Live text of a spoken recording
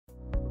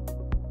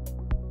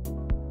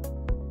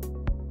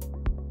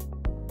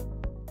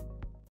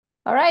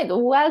All right,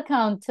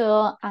 welcome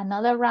to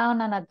another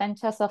round and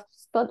adventures of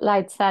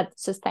Spotlights at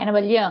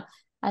Sustainable You.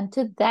 And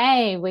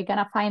today we're going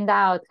to find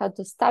out how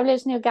to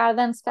establish new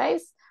garden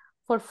space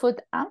for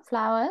food and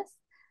flowers,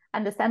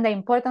 understand the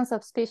importance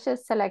of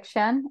species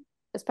selection,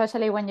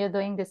 especially when you're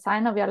doing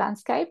design of your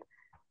landscape,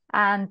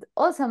 and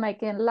also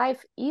making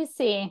life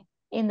easy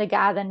in the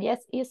garden.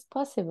 Yes, it's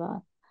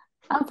possible.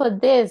 And for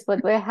this,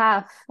 what we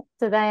have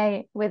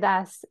today with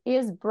us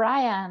is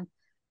Brian.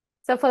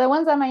 So for the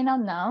ones that may not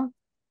know,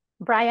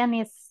 Brian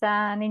is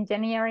an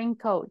engineering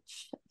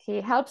coach.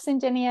 He helps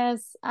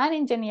engineers and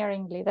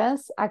engineering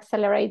leaders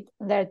accelerate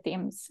their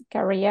teams,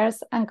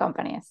 careers, and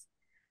companies.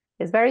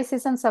 He's very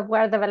seasoned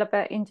software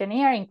developer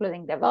engineer,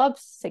 including DevOps,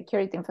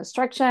 security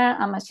infrastructure,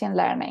 and machine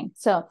learning.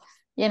 So,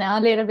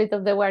 a little bit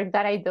of the work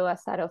that I do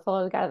aside of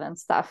all garden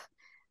stuff.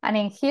 And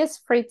in his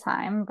free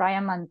time,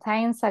 Brian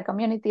maintains a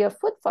community of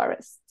food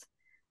forests,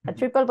 a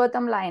triple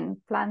bottom line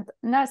plant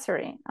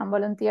nursery, and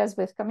volunteers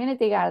with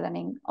community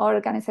gardening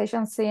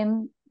organizations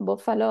in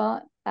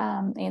Buffalo,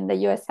 in the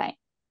USA.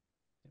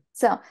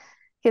 So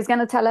he's going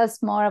to tell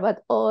us more about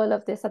all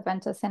of these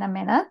adventures in a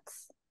minute.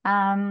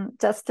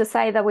 Just to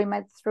say that we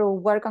met through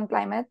Work on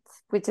Climate,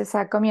 which is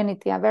a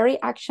community, a very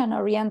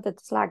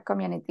action-oriented Slack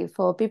community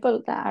for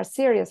people that are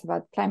serious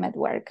about climate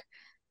work.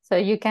 So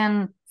you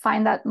can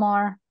find out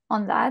more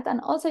on that. And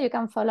also you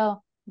can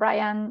follow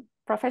Brian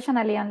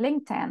professionally on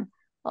LinkedIn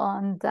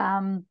on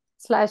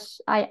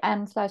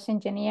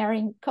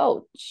 /IN/engineering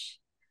coach.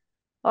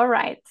 All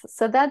right,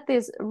 so that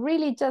is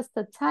really just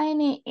a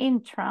tiny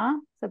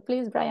intro. So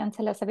please, Brian,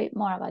 tell us a bit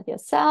more about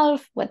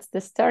yourself. What's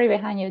the story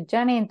behind your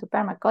journey into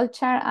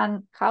permaculture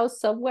and how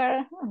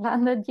software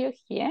landed you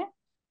here?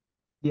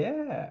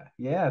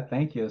 Yeah,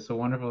 thank you. It's a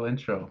wonderful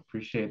intro.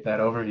 Appreciate that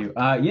overview.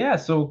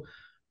 So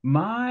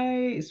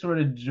my sort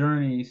of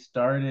journey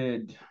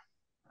started,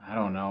 I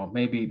don't know,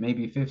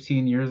 maybe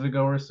 15 years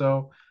ago or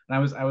so. And I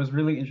was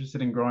really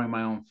interested in growing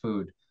my own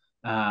food.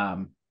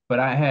 But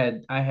I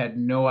had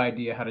no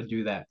idea how to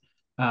do that.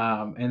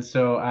 And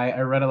so I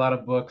read a lot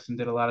of books and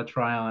did a lot of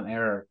trial and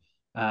error.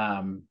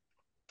 Um,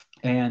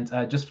 and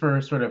just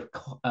for sort of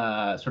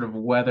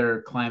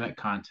weather climate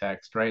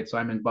context, right? So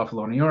I'm in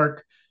Buffalo, New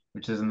York,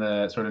 which is in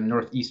the sort of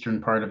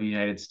northeastern part of the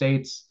United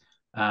States.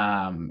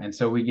 And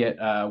so we get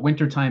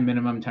wintertime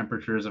minimum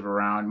temperatures of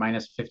around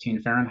minus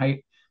 15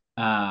 Fahrenheit.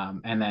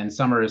 And then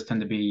summers tend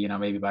to be,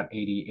 maybe about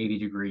 80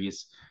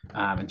 degrees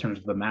in terms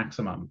of the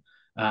maximum.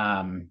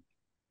 Um,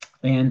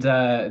 and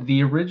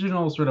the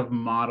original sort of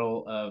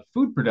model of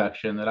food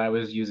production that I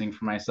was using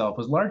for myself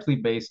was largely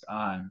based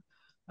on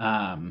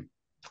um,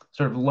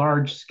 sort of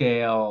large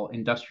scale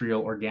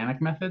industrial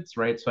organic methods,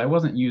 right? So I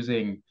wasn't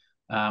using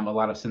a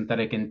lot of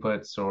synthetic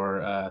inputs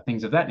or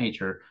things of that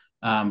nature,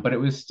 but it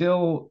was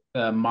still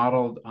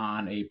modeled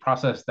on a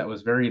process that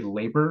was very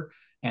labor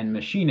and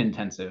machine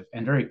intensive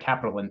and very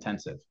capital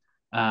intensive.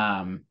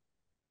 Um,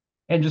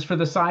 and just for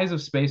the size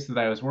of space that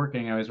I was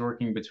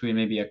working between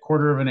maybe a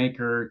quarter of an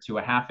acre to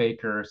a half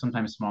acre,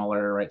 sometimes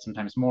smaller, right?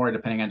 Sometimes more,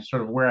 depending on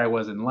sort of where I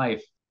was in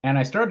life. And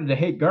I started to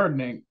hate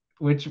gardening,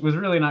 which was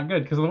really not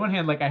good because on the one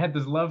hand, like I had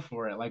this love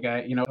for it, like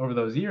over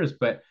those years,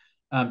 but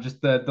just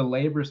the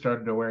labor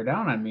started to wear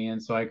down on me.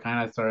 And so I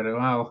kind of started,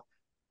 well,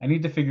 I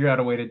need to figure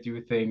out a way to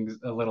do things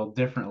a little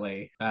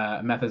differently,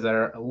 methods that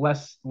are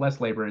less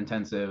labor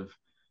intensive,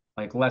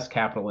 like less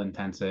capital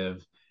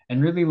intensive,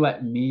 and really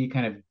let me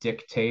kind of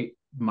dictate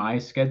my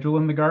schedule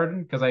in the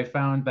garden because I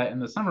found that in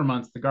the summer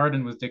months the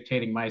garden was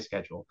dictating my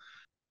schedule.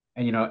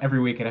 And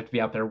every week I'd have to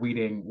be out there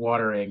weeding,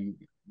 watering,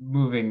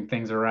 moving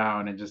things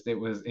around, and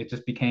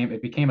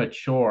it became a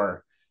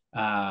chore.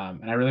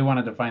 And I really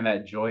wanted to find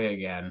that joy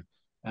again.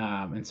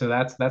 And so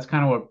that's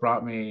kind of what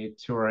brought me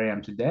to where I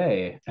am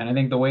today. And I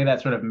think the way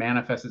that sort of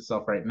manifests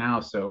itself right now.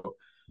 So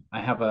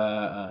I have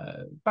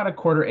about a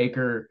quarter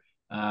acre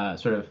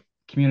sort of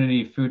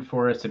community food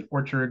forest and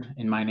orchard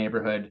in my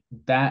neighborhood.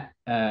 That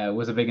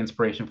was a big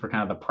inspiration for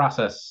kind of the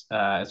process.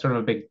 It's sort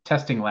of a big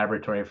testing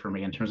laboratory for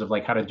me in terms of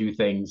like how to do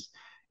things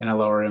in a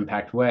lower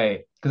impact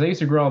way. Because I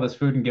used to grow all this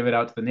food and give it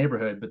out to the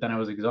neighborhood, but then I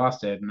was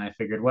exhausted and I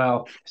figured,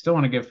 well, I still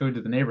want to give food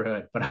to the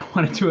neighborhood, but I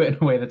want to do it in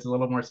a way that's a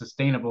little more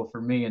sustainable for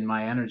me and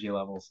my energy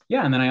levels.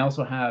 Yeah, and then I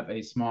also have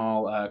a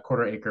small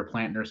quarter acre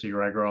plant nursery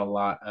where I grow a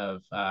lot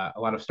of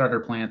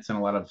starter plants and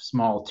a lot of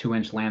small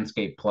 2-inch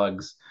landscape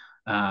plugs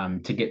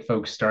to get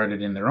folks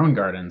started in their own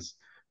gardens.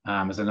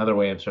 As another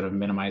way of sort of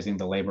minimizing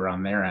the labor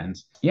on their end.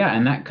 Yeah,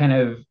 and that kind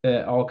of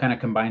all kind of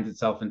combines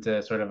itself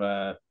into sort of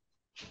I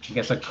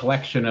guess, a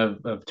collection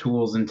of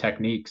tools and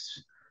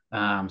techniques,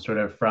 sort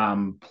of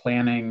from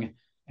planning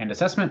and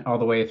assessment all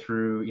the way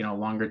through,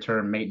 longer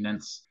term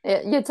maintenance.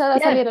 You tell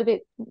us a Yeah. little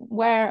bit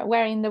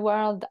where in the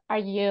world are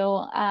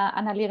you,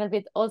 and a little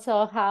bit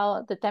also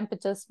how the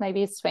temperatures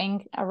maybe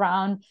swing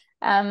around.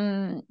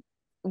 Um,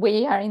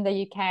 we are in the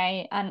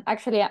UK, and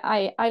actually,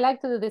 I like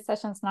to do these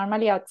sessions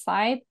normally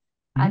outside.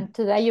 Mhm. And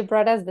today you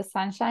brought us the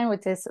sunshine,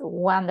 which is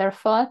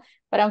wonderful.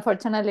 But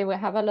unfortunately, we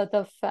have a lot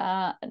of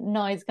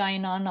noise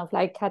going on of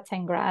like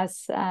cutting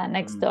grass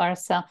next door.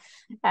 So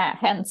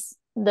hence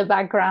the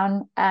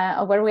background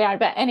of where we are.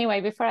 But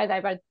anyway, before I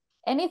divert,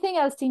 Anything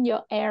else in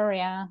your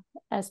area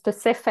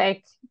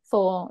specific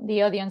for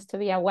the audience to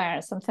be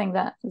aware, something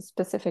that is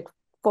specific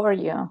for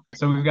you?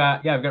 So we've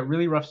got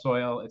really rough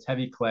soil. It's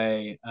heavy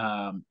clay.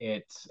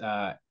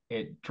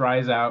 It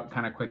dries out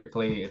kind of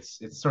quickly. It's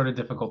sort of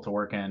difficult to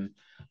work in.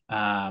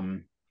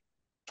 Um,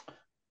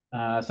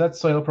 so that's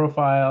soil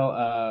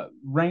profile.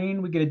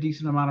 Rain, we get a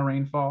decent amount of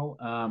rainfall.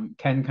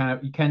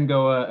 You can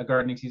go a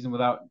gardening season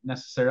without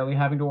necessarily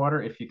having to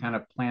water if you kind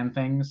of plan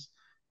things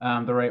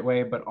the right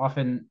way, but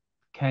often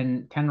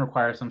can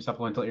require some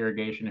supplemental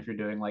irrigation if you're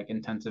doing like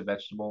intensive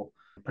vegetable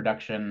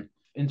production.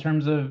 In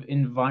terms of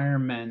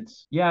environment,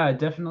 yeah,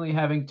 definitely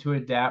having to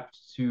adapt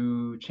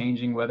to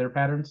changing weather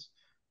patterns.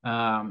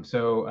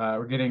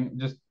 We're getting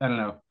just, I don't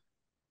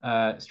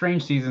know,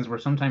 strange seasons where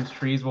sometimes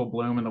trees will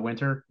bloom in the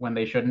winter when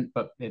they shouldn't,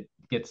 but it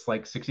gets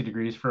like 60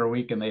 degrees for a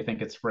week and they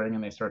think it's spring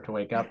and they start to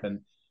wake up.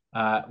 And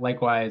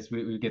likewise,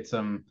 we get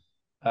some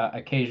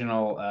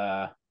occasional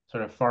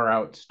sort of far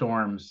out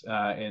storms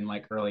in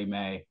like early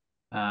May.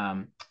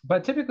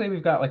 But typically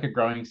we've got like a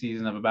growing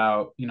season of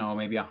about,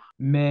 maybe a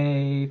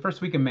first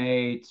week of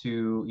May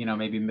to,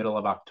 maybe middle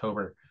of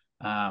October.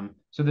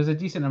 So there's a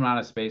decent amount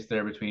of space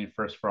there between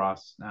first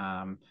frost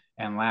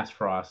and last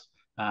frost.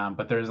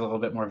 But there's a little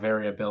bit more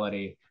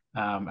variability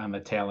on the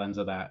tail ends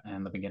of that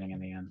and the beginning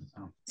and the end.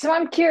 So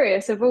I'm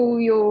curious of all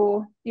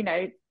your,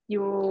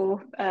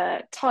 your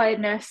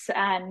tiredness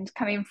and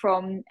coming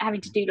from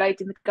having to do loads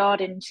in the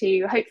garden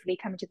to hopefully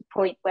coming to the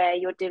point where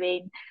you're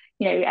doing,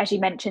 as you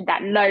mentioned,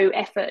 that low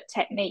effort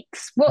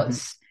techniques. What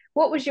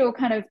was your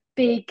kind of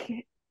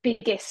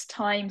biggest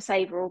time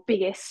saver or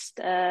biggest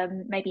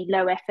maybe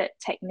low effort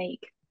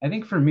technique? I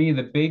think for me,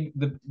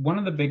 the one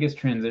of the biggest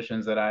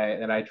transitions that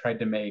I tried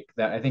to make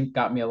that I think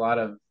got me a lot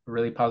of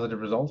really positive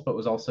results, but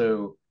was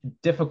also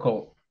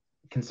difficult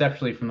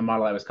conceptually from the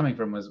model I was coming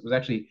from was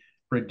actually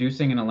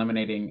reducing and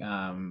eliminating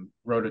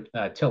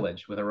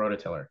tillage with a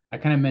rototiller. I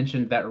kind of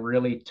mentioned that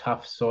really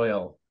tough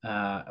soil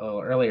a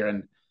little earlier,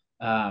 and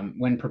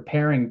when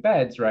preparing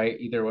beds, right,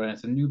 either when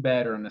it's a new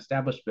bed or an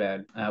established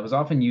bed, I was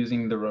often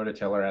using the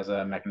rototiller as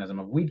a mechanism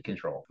of weed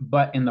control.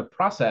 But in the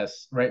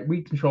process, right,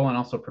 weed control and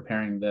also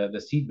preparing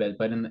the seed bed,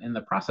 but in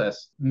the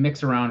process,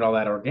 mix around all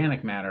that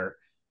organic matter,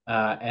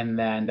 and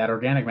then that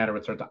organic matter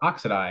would start to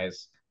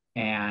oxidize,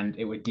 and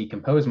it would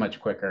decompose much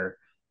quicker,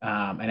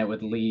 and it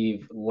would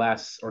leave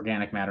less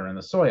organic matter in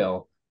the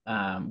soil,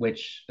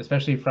 which,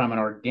 especially from an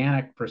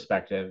organic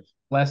perspective,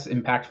 less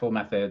impactful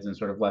methods and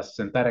sort of less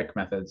synthetic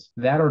methods,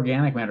 that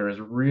organic matter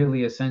is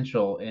really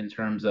essential in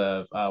terms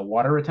of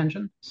water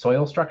retention,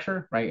 soil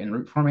structure, right, and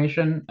root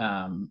formation,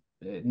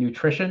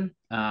 nutrition,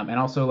 and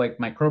also like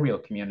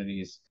microbial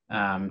communities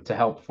to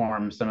help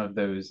form some of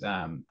those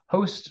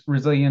host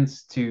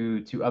resilience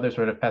to other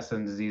sort of pests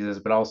and diseases,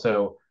 but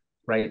also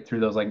right through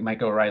those like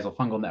mycorrhizal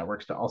fungal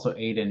networks to also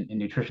aid in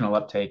nutritional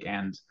uptake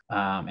and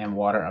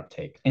water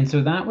uptake. And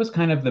so that was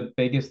kind of the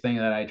biggest thing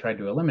that I tried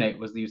to eliminate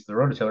was the use of the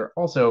rototiller.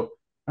 Also,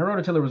 my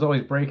rototiller was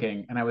always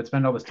breaking and I would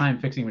spend all this time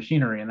fixing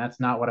machinery, and that's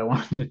not what I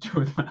wanted to do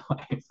with my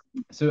life.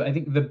 So I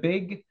think the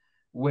big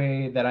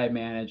way that I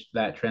managed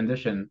that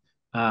transition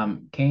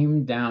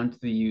came down to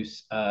the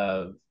use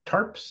of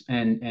tarps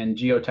and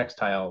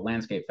geotextile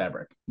landscape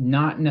fabric,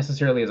 not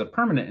necessarily as a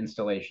permanent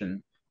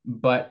installation,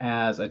 but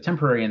as a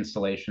temporary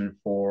installation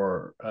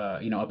for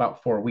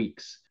about 4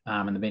 weeks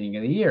in the beginning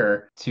of the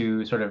year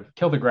to sort of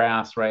kill the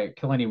grass, right,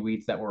 kill any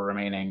weeds that were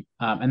remaining,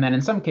 and then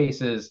in some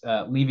cases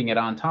leaving it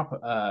on top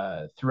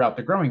throughout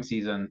the growing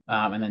season,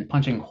 and then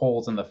punching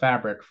holes in the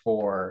fabric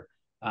for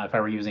if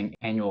I were using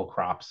annual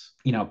crops,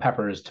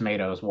 peppers,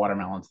 tomatoes,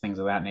 watermelons, things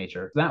of that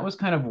nature. That was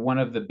kind of one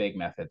of the big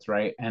methods,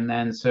 right? And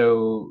then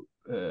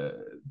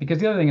because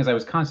the other thing is I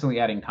was constantly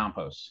adding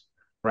compost,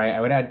 right?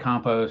 I would add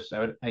compost.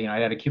 I'd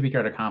add a cubic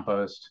yard of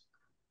compost.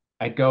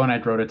 I'd go and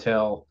I'd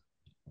rototill.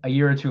 A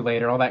year or two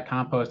later, all that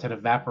compost had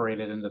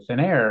evaporated into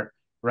thin air,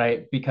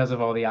 right? Because of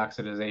all the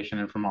oxidization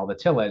and from all the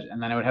tillage.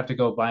 And then I would have to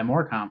go buy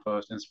more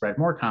compost and spread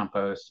more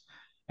compost.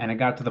 And it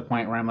got to the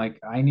point where I'm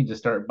like, I need to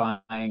start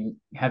buying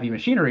heavy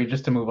machinery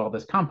just to move all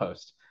this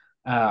compost.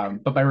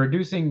 But by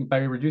reducing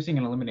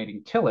and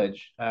eliminating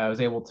tillage, I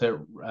was able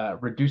to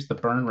reduce the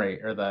burn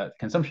rate or the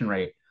consumption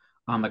rate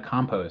on the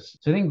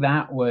compost. So I think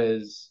that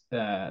was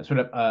sort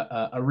of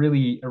a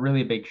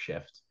really big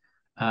shift.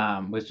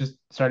 Was just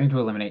starting to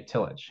eliminate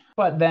tillage.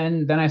 But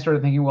then I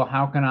started thinking, well,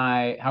 how can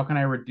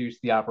I reduce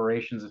the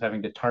operations of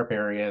having to tarp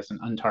areas and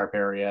untarp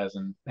areas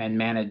and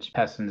manage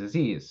pests and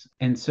disease?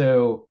 And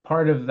so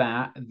part of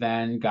that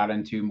then got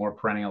into more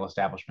perennial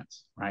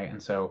establishments, right?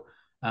 And so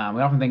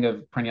we often think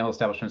of perennial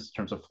establishments in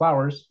terms of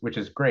flowers, which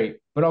is great,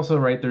 but also,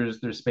 right,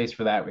 there's space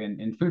for that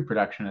in food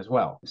production as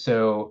well.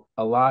 So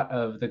a lot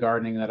of the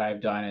gardening that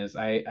I've done is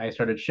I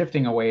started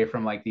shifting away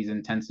from like these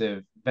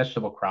intensive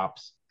vegetable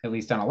crops, at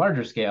least on a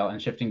larger scale,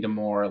 and shifting to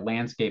more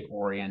landscape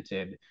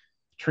oriented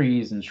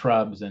trees and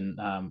shrubs and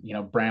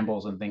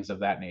brambles and things of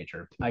that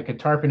nature. I could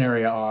tarp an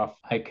area off.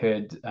 I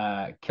could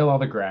kill all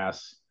the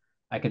grass.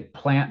 I could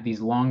plant these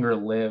longer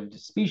lived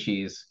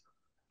species,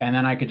 and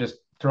then I could just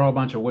throw a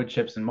bunch of wood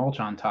chips and mulch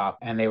on top,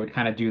 and they would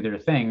kind of do their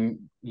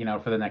thing,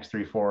 for the next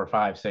 3, 4,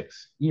 5,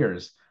 6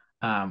 years.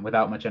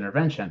 Without much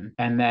intervention.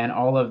 And then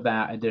all of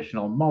that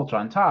additional mulch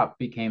on top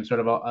became sort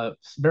of a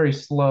very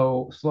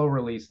slow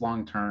release,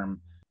 long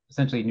term,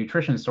 essentially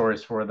nutrition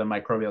source for the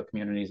microbial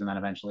communities, and then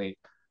eventually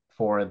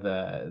for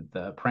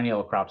the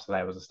perennial crops that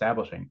I was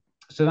establishing.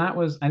 So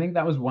I think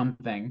that was one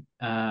thing.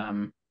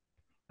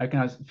 I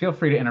can feel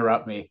free to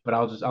interrupt me, but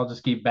I'll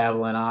just keep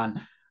babbling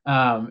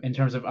on in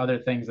terms of other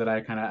things that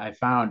I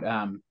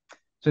found.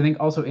 So I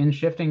think also in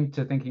shifting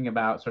to thinking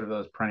about sort of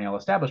those perennial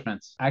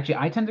establishments, actually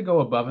I tend to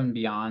go above and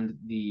beyond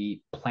the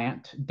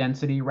plant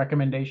density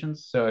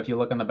recommendations. So if you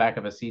look on the back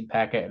of a seed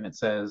packet and it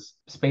says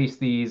space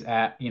these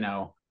at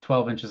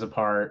 12 inches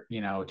apart,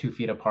 2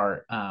 feet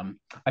apart,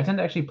 I tend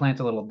to actually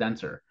plant a little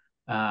denser,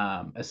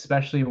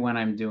 especially when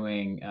I'm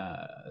doing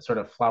sort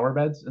of flower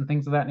beds and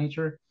things of that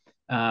nature.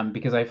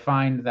 Because I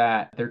find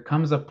that there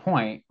comes a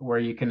point where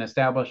you can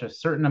establish a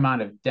certain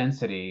amount of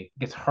density. It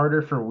gets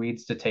harder for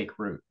weeds to take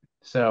root.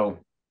 So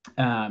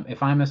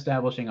if I'm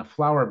establishing a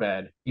flower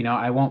bed,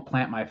 I won't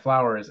plant my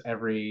flowers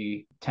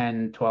every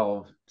 10,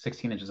 12,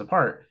 16 inches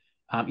apart.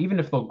 Even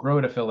if they'll grow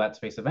to fill that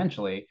space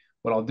eventually,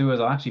 what I'll do is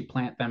I'll actually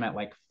plant them at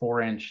like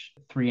 4-inch,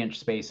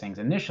 3-inch spacings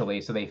initially,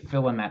 so they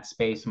fill in that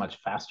space much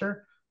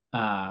faster.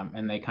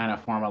 And they kind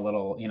of form a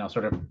little,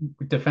 sort of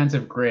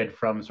defensive grid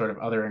from sort of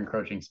other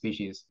encroaching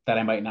species that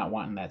I might not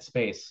want in that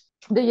space.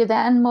 Do you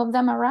then move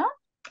them around?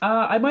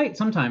 I might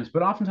sometimes,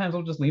 but oftentimes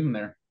I'll just leave them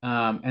there.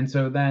 And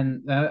so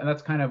then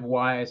that's kind of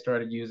why I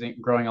started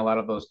growing a lot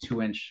of those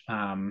 2-inch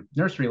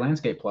nursery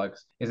landscape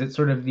plugs. Is it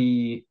sort of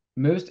the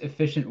most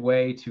efficient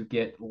way to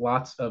get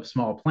lots of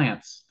small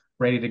plants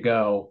ready to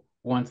go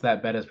once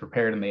that bed is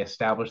prepared and they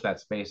establish that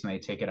space and they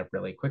take it up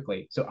really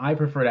quickly. So I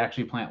prefer to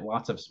actually plant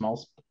lots of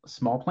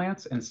small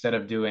plants instead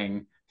of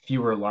doing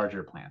fewer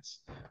larger plants.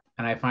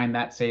 And I find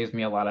that saves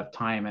me a lot of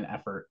time and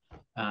effort,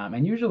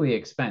 and usually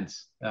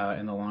expense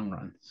in the long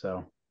run.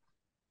 So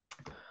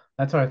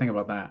that's how I think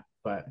about that.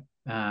 But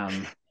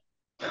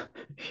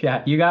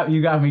yeah, you got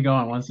me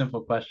going. One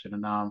simple question,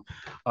 and now I'm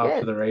off to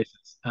Good. the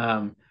races.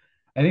 I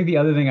think the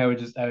other thing I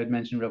would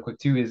mention real quick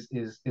too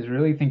is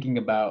really thinking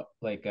about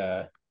like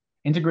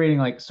integrating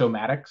like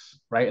somatics,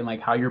 right? And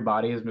like how your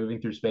body is moving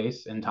through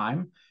space and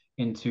time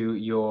into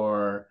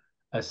your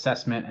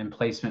assessment and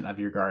placement of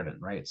your garden,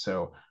 right?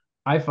 So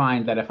I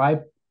find that if I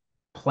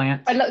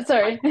plant,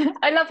 Sorry,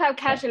 I love how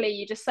casually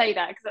you just say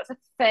that because that's a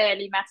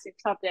fairly massive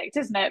subject,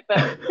 isn't it?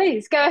 But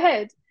please go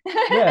ahead.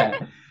 yeah.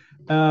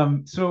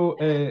 So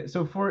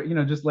for,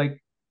 just like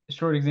a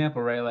short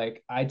example, right?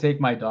 Like I take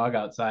my dog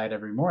outside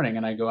every morning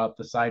and I go out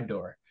the side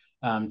door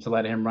to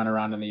let him run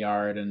around in the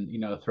yard and,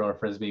 throw a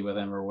frisbee with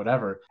him or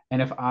whatever.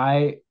 And if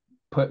I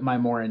put my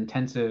more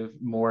intensive,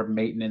 more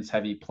maintenance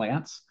heavy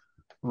plants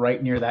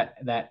right near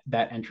that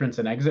entrance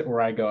and exit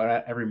where I go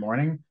out every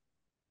morning,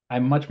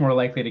 I'm much more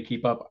likely to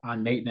keep up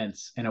on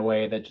maintenance in a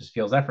way that just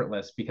feels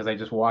effortless because I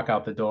just walk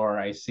out the door,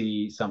 I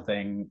see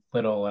something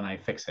little and I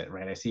fix it,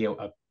 right? I see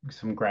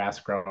some grass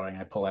growing,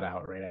 I pull it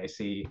out, right? I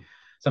see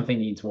something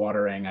needs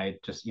watering, I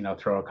just,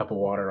 throw a cup of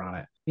water on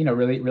it.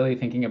 Really, really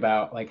thinking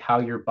about like how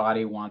your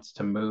body wants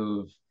to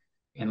move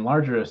in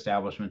larger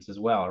establishments as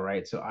well,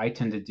 right? So I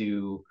tend to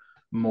do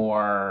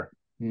more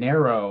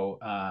narrow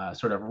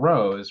sort of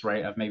rows,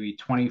 right, of maybe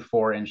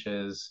 24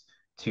 inches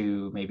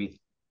to maybe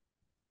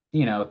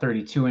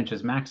 32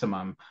 inches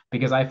maximum,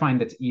 because I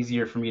find it's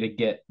easier for me to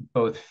get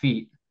both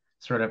feet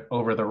sort of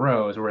over the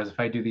rows. Whereas if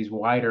I do these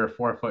wider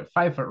 4 foot,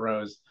 5 foot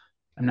rows,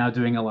 I'm now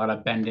doing a lot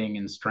of bending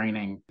and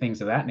straining,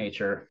 things of that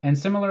nature. And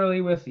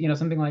similarly with,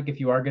 something like if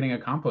you are getting a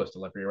compost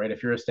delivery, right?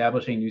 If you're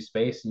establishing new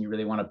space and you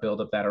really want to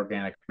build up that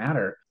organic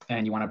matter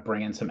and you want to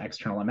bring in some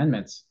external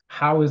amendments,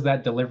 how is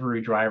that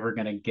delivery driver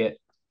going to get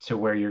to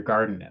where your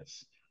garden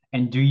is?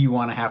 And do you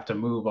want to have to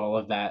move all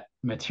of that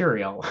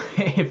material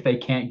if they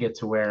can't get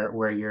to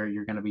where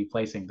you're going to be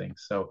placing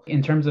things? So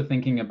in terms of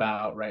thinking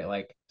about, right,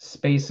 like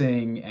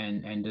spacing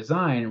and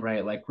design,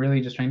 right, like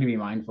really just trying to be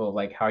mindful of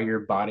like how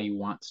your body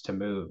wants to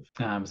move.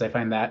 So I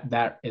find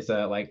that is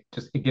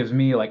just it gives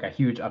me like a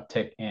huge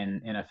uptick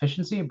in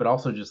efficiency, but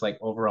also just like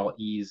overall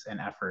ease and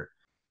effort.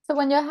 So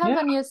when you have Yeah.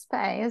 a new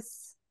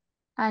space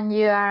and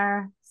you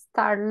are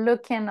start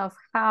looking of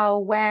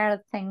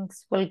where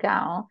things will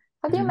go,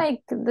 how do you Mhm.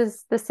 make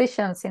these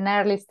decisions in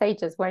early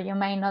stages where you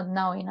may not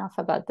know enough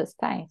about the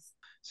space?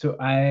 So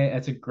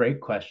that's a great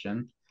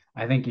question.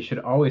 I think you should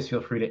always feel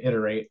free to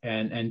iterate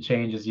and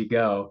change as you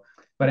go.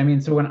 But I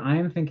mean, so when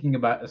I'm thinking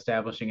about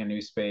establishing a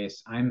new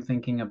space, I'm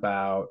thinking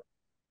about,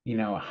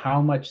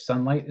 how much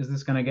sunlight is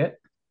this going to get?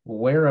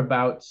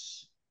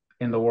 Whereabouts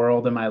in the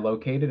world am I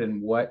located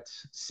and what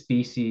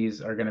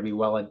species are going to be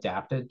well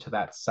adapted to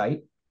that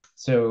site?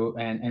 So,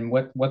 and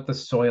what the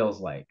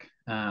soil's like.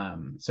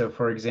 So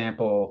for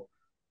example,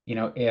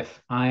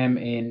 if I'm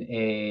in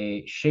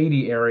a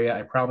shady area,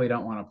 I probably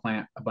don't want to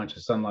plant a bunch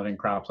of sun-loving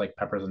crops like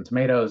peppers and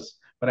tomatoes,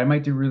 but I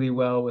might do really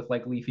well with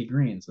like leafy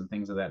greens and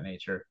things of that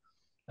nature.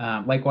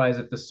 Likewise,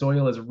 if the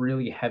soil is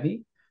really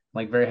heavy,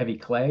 like very heavy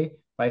clay,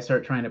 if I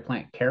start trying to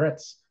plant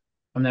carrots,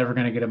 I'm never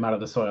going to get them out of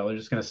the soil. They're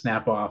just going to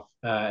snap off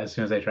as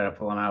soon as I try to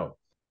pull them out.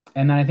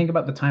 And then I think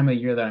about the time of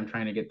the year that I'm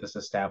trying to get this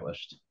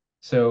established.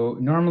 So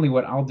normally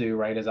what I'll do,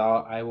 right, is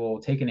I will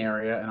take an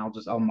area and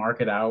I'll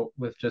mark it out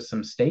with just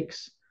some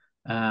stakes,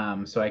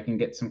 so I can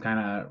get some kind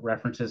of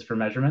references for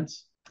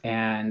measurements.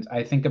 And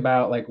I think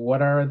about like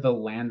what are the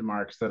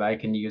landmarks that I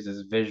can use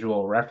as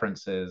visual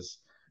references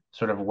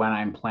sort of when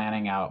I'm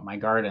planning out my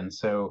garden.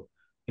 So,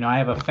 I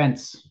have a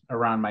fence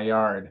around my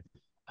yard,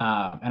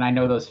 and I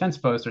know those fence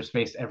posts are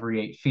spaced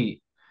every 8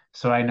 feet.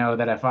 So I know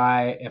that if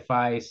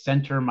I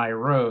center my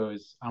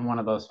rows on one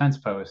of those fence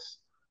posts,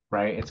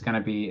 right, it's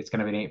gonna be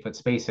an 8 foot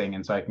spacing,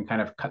 and so I can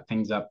kind of cut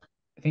things up.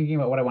 Thinking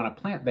about what I want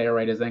to plant there,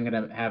 right, is then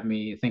going to have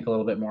me think a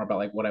little bit more about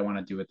like what I want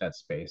to do with that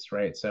space,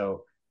 right?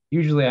 So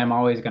usually I'm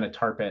always going to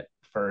tarp it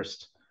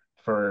first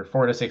for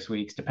 4 to 6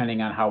 weeks,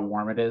 depending on how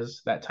warm it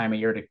is that time of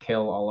year, to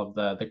kill all of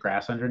the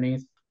grass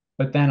underneath.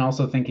 But then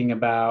also thinking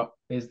about,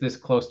 is this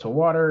close to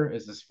water?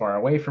 Is this far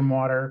away from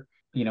water?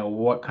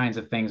 What kinds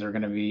of things are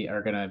going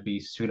to be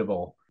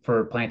suitable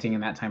for planting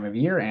in that time of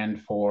year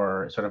and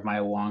for sort of my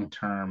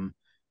long-term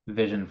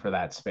vision for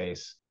that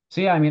space.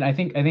 So yeah, I mean, I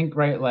think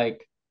right,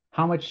 like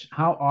how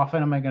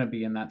often am I going to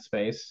be in that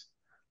space?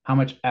 How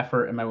much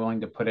effort am I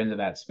willing to put into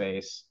that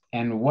space?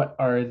 And what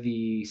are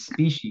the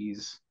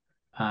species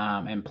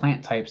and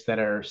plant types that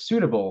are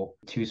suitable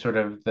to sort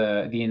of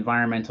the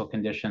environmental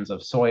conditions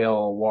of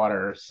soil,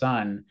 water,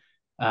 sun,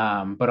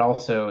 but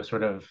also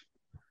sort of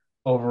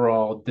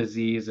overall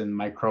disease and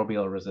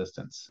microbial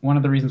resistance. One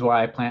of the reasons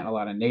why I plant a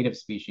lot of native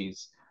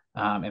species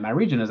in my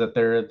region is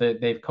that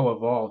they've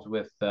co-evolved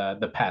with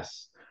the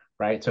pests,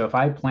 right? So if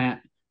I plant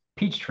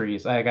peach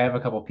trees, like I have a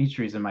couple peach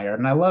trees in my yard,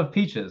 and I love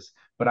peaches,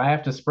 but I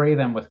have to spray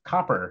them with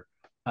copper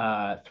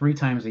 3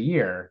 times a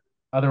year.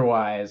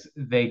 Otherwise,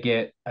 they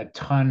get a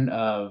ton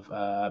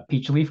of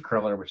peach leaf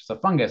curler, which is a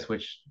fungus,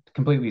 which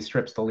completely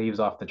strips the leaves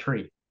off the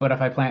tree. But if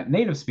I plant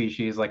native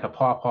species like a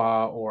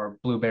pawpaw or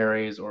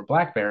blueberries or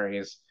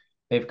blackberries,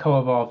 they've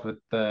co-evolved with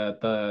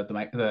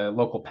the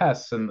local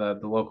pests and the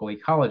local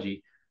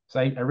ecology. So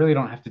I really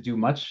don't have to do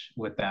much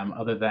with them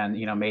other than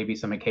maybe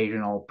some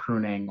occasional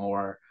pruning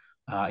or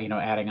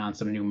adding on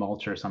some new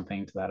mulch or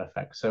something to that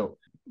effect. So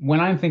when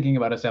I'm thinking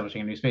about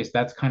establishing a new space,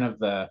 that's kind of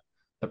the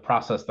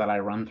process that I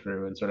run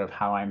through and sort of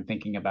how I'm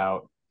thinking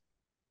about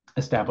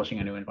establishing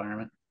a new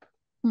environment.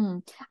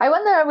 I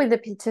wonder with the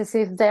peaches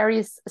if there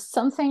is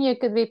something you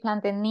could be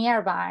planting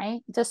nearby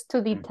just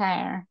to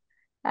deter,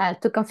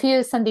 to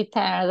confuse and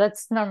deter.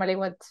 That's normally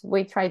what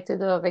we try to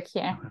do over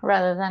here,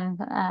 rather than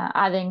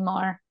adding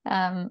more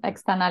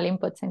external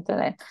inputs into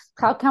it.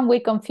 How can we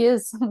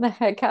confuse the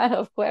heck out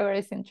of whoever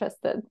is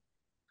interested?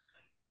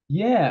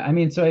 Yeah, I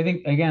mean, so I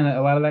think again,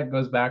 a lot of that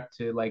goes back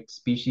to like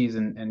species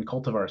and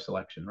cultivar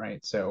selection,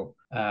 right? So,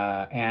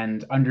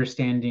 and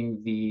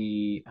understanding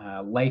the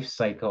life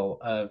cycle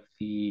of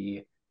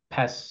the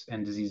pests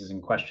and diseases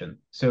in question.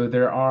 So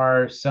there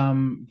are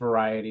some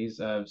varieties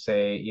of,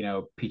 say,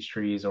 peach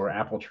trees or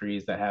apple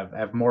trees that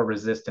have more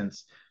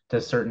resistance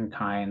to certain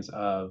kinds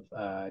of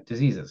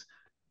diseases.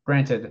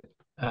 Granted,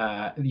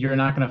 you're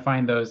not going to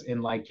find those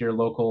in like your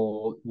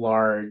local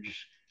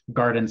large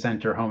garden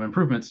center home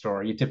improvement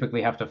store. You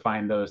typically have to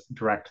find those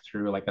direct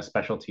through like a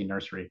specialty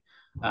nursery.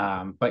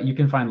 But you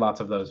can find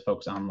lots of those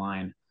folks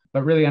online.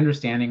 But really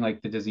understanding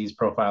like the disease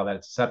profile that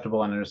it's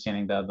susceptible and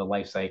understanding the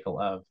life cycle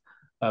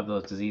of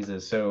those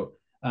diseases. So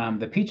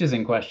the peaches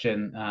in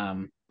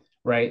question,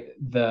 right?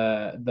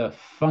 The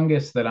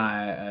fungus that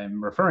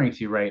I'm referring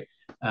to, right?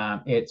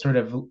 It sort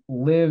of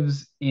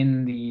lives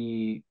in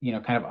the,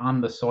 kind of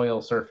on the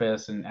soil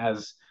surface, and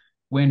as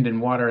wind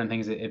and water and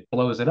things, it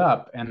blows it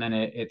up, and then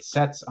it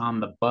sets on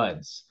the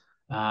buds.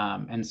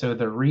 And so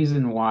the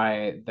reason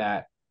why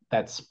that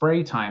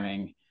spray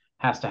timing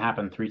has to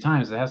happen 3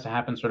 times, it has to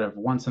happen sort of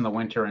once in the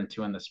winter and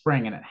 2 in the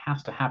spring, and it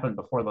has to happen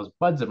before those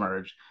buds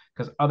emerge,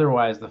 because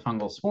otherwise the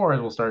fungal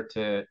spores will start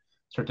to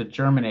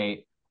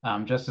germinate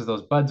just as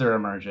those buds are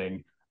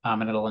emerging,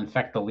 and it'll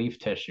infect the leaf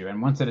tissue.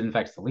 And once it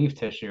infects the leaf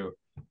tissue,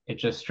 it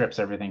just strips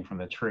everything from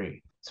the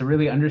tree. So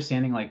really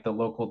understanding like the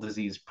local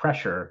disease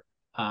pressure,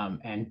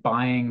 and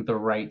buying the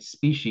right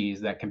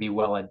species that can be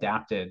well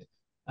adapted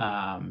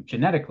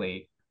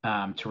genetically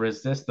to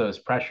resist those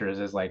pressures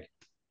is like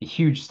a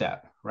huge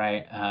step,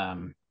 right?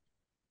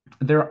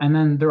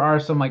 There are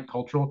some like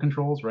cultural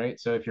controls, right?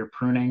 So if you're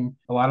pruning,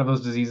 a lot of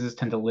those diseases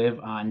tend to live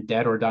on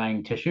dead or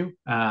dying tissue,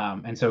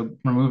 and so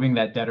removing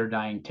that dead or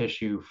dying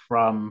tissue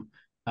from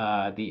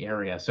the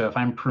area. So if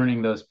I'm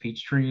pruning those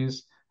peach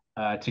trees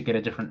to get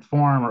a different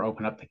form or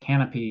open up the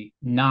canopy,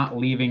 not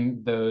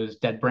leaving those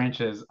dead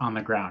branches on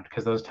the ground,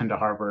 because those tend to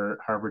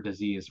harbor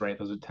disease, right?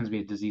 Those tends to be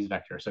a disease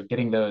vector. So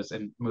getting those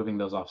and moving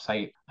those off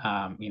site,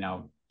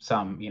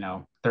 some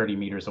 30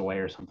 meters away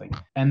or something.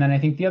 And then I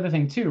think the other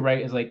thing too,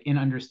 right, is like in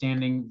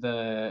understanding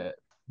the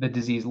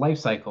disease life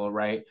cycle,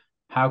 right?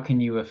 How can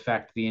you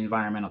affect the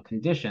environmental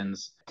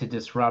conditions to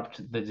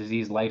disrupt the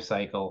disease life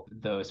cycle,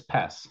 those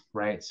pests,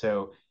 right?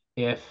 So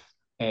if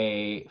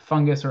a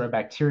fungus or a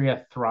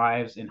bacteria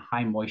thrives in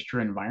high moisture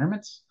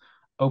environments,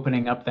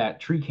 opening up that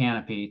tree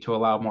canopy to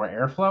allow more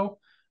airflow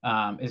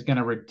is going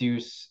to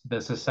reduce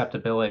the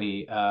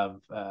susceptibility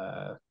of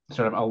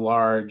sort of a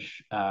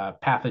large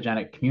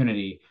pathogenic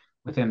community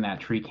within that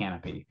tree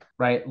canopy,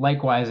 right?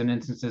 Likewise, in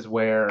instances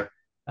where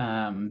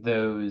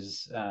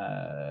those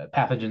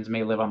pathogens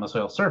may live on the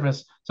soil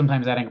surface,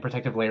 sometimes adding a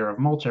protective layer of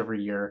mulch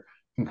every year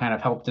can kind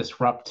of help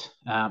disrupt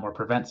or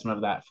prevent some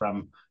of that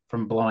from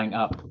blowing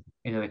up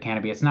into the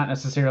canopy. It's not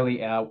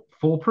necessarily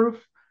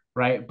foolproof,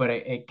 right? But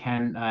it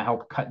can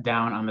help cut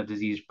down on the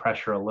disease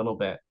pressure a little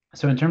bit.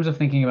 So in terms of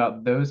thinking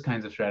about those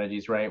kinds of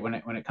strategies, right, when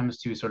it comes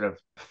to sort of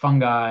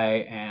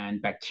fungi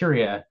and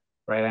bacteria,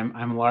 right,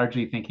 I'm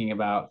largely thinking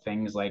about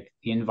things like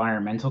the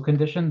environmental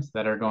conditions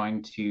that are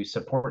going to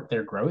support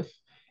their growth,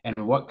 and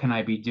what can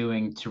I be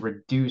doing to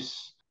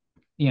reduce,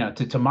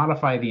 to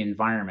modify the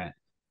environment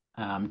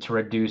to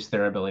reduce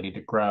their ability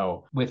to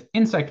grow. With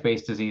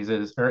insect-based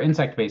diseases or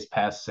insect-based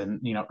pests and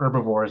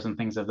herbivores and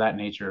things of that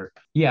nature,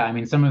 yeah, I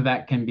mean some of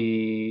that can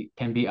be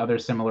other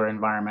similar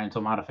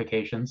environmental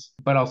modifications,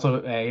 but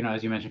also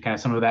as you mentioned, kind of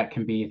some of that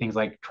can be things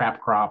like trap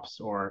crops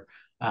or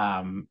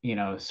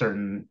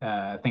certain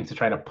things to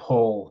try to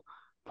pull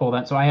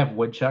that. So I have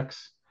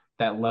woodchucks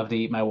that love to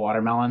eat my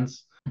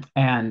watermelons,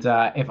 and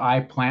if I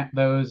plant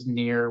those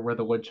near where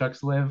the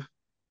woodchucks live,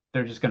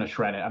 they're just going to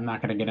shred it. I'm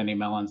not going to get any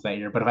melons that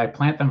year. But if I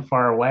plant them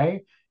far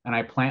away and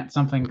I plant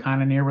something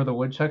kind of near where the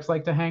woodchucks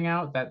like to hang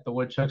out that the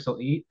woodchucks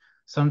will eat,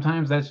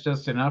 sometimes that's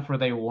just enough where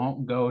they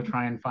won't go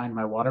try and find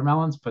my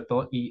watermelons, but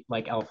they'll eat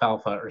like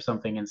alfalfa or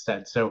something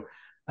instead. So,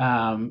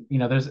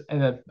 there's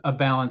a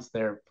balance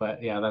there.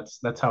 But yeah,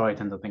 that's how I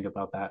tend to think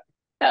about that.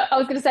 I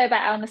was going to say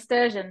about our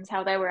nasturtiums,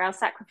 how they were our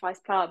sacrifice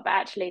plant, but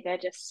actually they're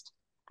just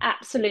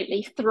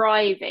absolutely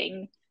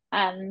thriving.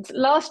 And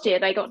last year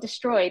they got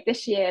destroyed.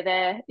 This year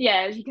they're,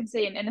 yeah, as you can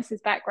see in Innes's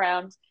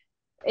background,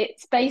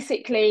 it's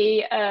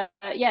basically, yeah,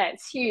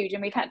 it's huge,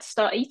 and we've had to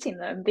start eating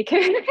them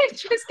because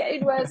it's just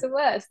getting worse and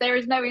worse. There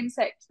is no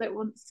insect that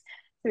wants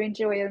to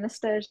enjoy a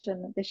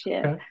nasturtium this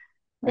year. Okay.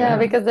 Yeah, Yeah.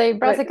 because they But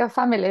brassica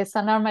family,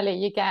 so normally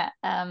you get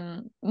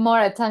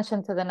more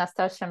attention to the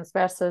nasturtiums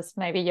versus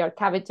maybe your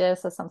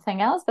cabbages or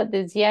something else. But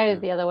this year is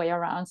the other way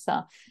around.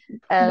 So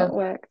not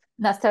worked.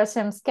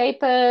 nasturtiums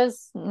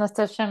capers,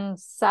 nasturtium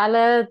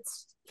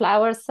salads,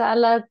 flower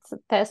salad,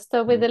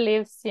 pesto with the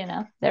leaves.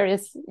 There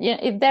is.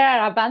 If there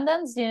are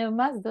abundance, you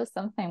must do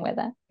something with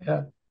it.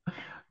 Yeah.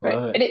 Right.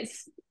 Love And it.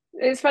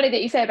 it's funny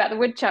that you say about the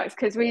woodchucks,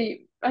 because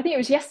I think it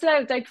was yesterday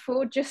or the day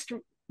before, just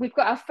we've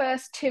got our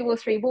first 2 or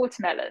 3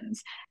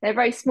 watermelons. They're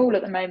very small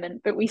at the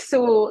moment, but we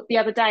saw the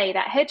other day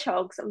that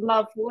hedgehogs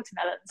love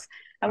watermelons.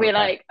 And we were Okay.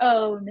 like,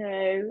 oh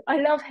no, I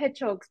love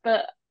hedgehogs,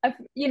 but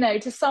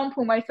to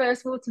sample my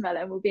first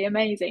watermelon will be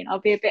amazing. I'll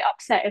be a bit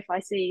upset if I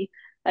see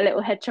a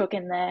little hedgehog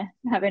in there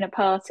having a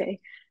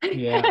party.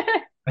 Yeah.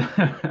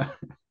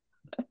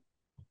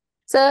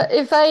 So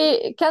if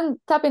I can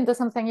tap into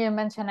something you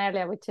mentioned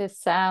earlier, which is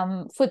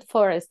food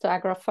forest to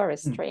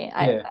agroforestry,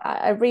 Yeah.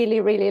 I really,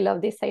 really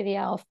love this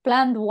idea of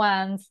plant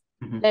once,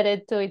 Mhm. let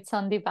it do its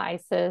own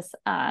devices,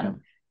 Yeah.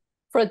 and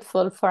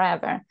fruitful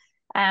forever.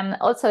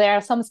 Also, there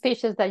are some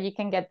species that you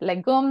can get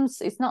legumes.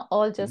 It's not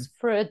all Mhm. just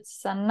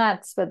fruits and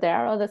nuts, but there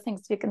are other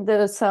things you can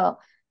do. So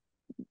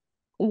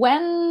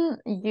when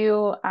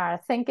you are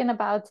thinking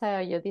about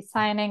you're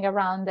designing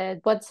around it,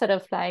 what sort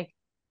of like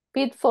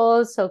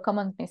pitfalls or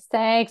common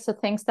mistakes or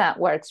things that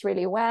works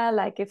really well?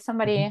 Like if Mhm.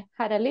 somebody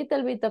had a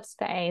little bit of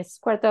space,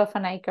 quarter of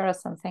an acre or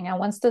something, and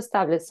wants to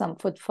establish some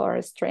food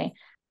forestry,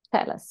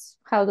 tell us,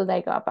 how do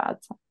they go about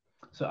it?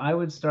 So I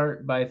would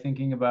start by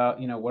thinking about,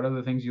 what are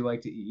the things you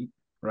like to eat,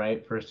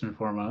 right? First and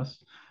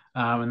foremost.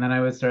 And then I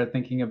would start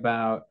thinking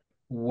about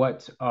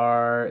what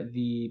are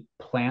the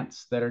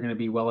plants that are going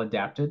to be well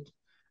adapted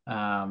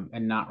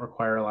and not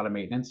require a lot of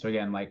maintenance. So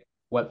again, like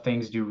what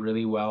things do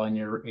really well in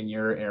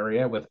your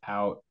area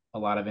without a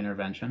lot of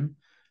intervention.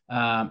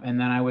 And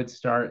then I would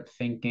start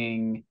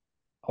thinking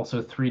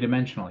also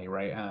three-dimensionally,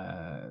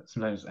 right?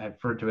 Sometimes I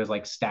refer to as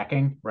like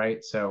stacking,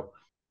 right? So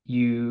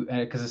you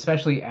because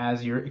especially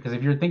because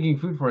if you're thinking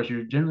food forest,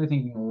 you're generally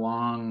thinking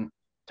long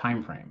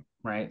time frame,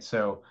 right?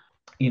 So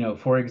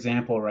for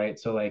example, right,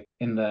 so like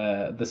in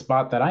the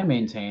spot that I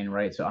maintain,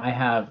 right, so I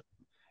have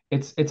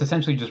it's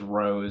essentially just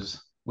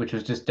rows, which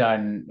was just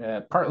done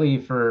partly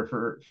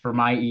for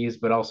my ease,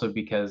 but also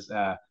because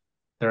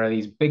there are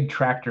these big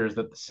tractors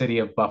that the city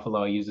of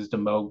Buffalo uses to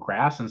mow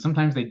grass, and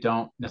sometimes they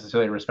don't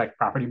necessarily respect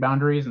property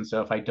boundaries. And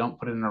so if I don't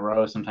put it in a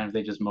row, sometimes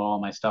they just mow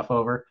all my stuff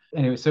over.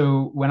 Anyway,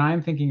 so when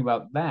I'm thinking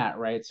about that,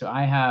 right, so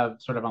I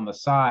have sort of on the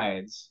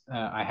sides,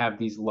 I have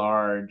these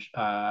large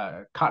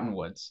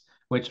cottonwoods,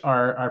 which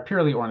are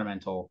purely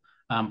ornamental,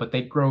 but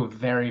they grow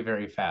very,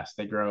 very fast.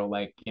 They grow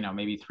like,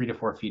 maybe 3 to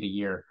 4 feet a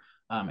year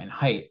in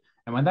height.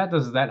 And when that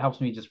does, that helps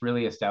me just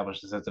really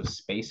establish a sense of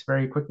space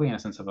very quickly and a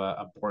sense of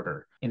a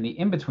border. In the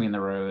in between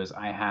the rows,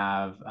 I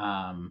have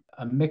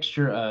a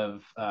mixture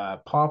of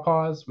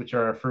pawpaws, which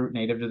are a fruit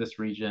native to this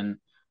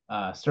region,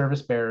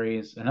 service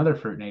berries, another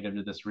fruit native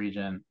to this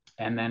region,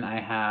 and then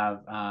I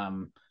have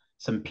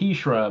some pea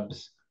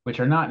shrubs, which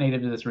are not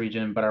native to this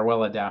region but are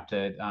well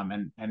adapted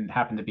and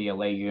happen to be a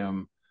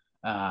legume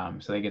So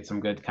they get some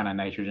good kind of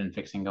nitrogen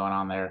fixing going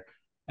on there.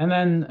 And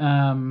then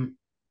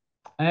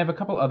I have a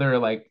couple other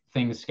like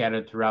things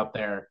scattered throughout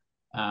there,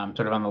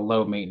 sort of on the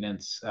low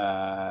maintenance,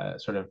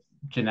 sort of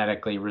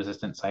genetically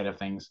resistant side of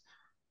things,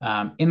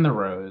 in the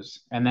rows.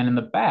 And then in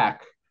the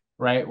back,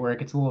 right, where it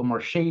gets a little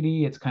more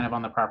shady, it's kind of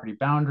on the property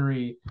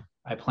boundary.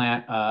 I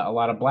plant a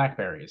lot of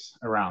blackberries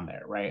around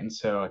there, right? And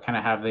so I kind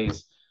of have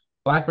these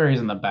blackberries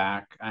in the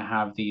back. I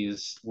have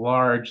these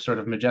large, sort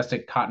of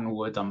majestic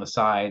cottonwoods on the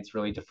sides,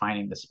 really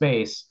defining the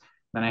space.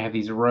 Then I have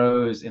these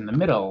rows in the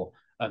middle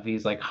of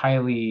these like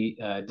highly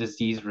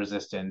disease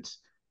resistant,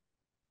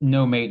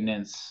 no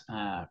maintenance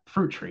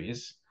fruit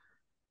trees.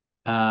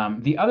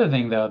 The other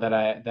thing though that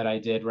I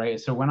did, right,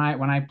 so when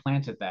I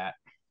planted that,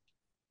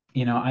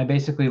 I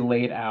basically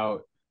laid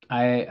out.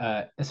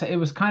 So it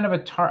was kind of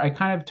I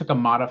kind of took a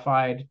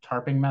modified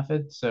tarping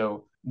method.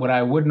 So what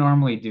I would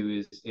normally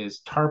do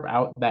is tarp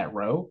out that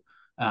row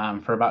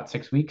for about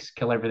 6 weeks,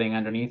 kill everything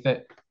underneath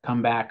it,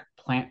 come back,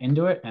 plant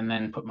into it, and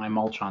then put my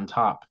mulch on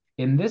top.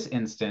 In this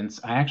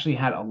instance, I actually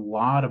had a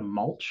lot of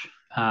mulch.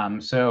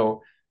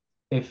 So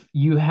if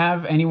you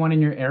have anyone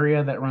in your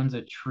area that runs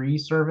a tree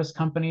service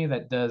company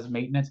that does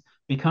maintenance,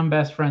 become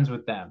best friends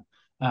with them,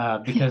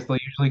 because they'll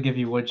usually give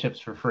you wood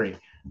chips for free.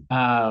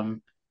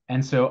 Um,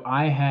 and so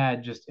I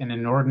had just an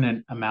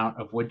inordinate amount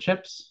of wood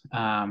chips.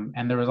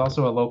 And there was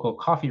also a local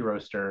coffee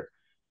roaster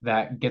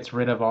that gets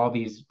rid of all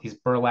these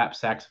burlap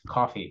sacks of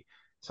coffee.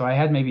 So I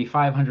had maybe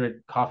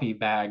 500 coffee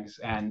bags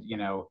and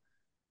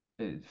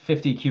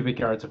 50 cubic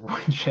yards of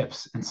wood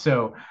chips. And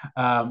so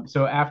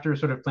after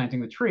sort of planting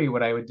the tree,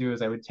 what I would do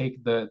is I would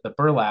take the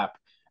burlap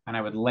and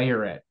I would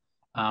layer it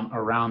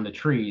around the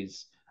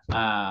trees.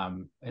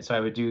 And so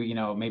I would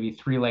do, maybe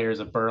 3 layers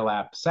of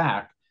burlap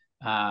sack,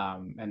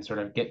 and sort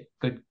of get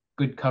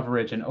good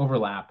coverage and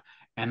overlap.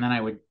 And then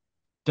I would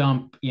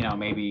dump,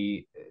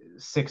 maybe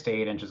 6 to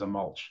 8 inches of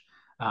mulch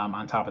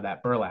on top of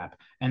that burlap.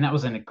 And that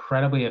was an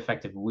incredibly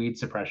effective weed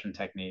suppression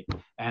technique.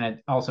 And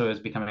it also is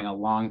becoming a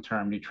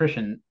long-term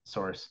nutrition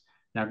source.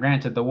 Now,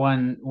 granted, the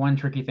one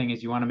tricky thing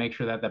is you want to make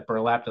sure that that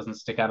burlap doesn't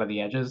stick out of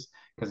the edges,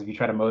 because if you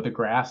try to mow the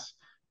grass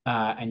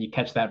and you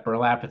catch that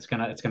burlap, it's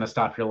gonna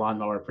stop your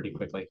lawnmower pretty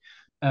quickly.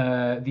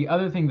 The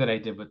other thing that I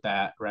did with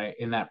that, right,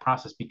 in that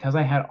process, because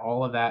I had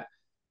all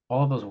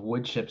of those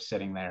wood chips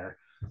sitting there,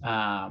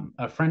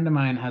 a friend of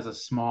mine has a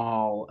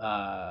small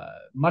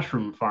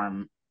mushroom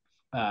farm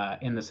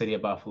in the city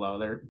of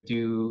Buffalo.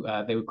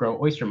 They would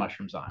grow oyster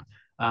mushrooms on,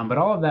 but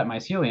all of that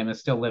mycelium is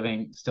still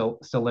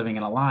living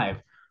and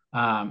alive.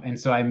 And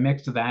so I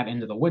mixed that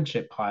into the wood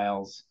chip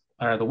piles,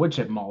 or the wood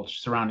chip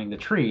mulch surrounding the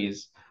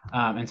trees.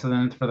 And so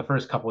then for the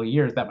first couple of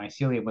years, that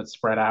mycelium would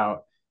spread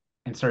out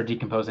and start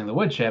decomposing the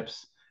wood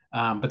chips.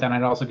 But then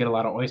I'd also get a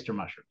lot of oyster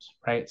mushrooms,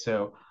 right?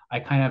 So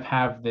I kind of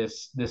have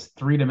this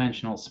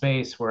three-dimensional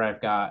space where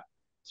I've got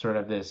sort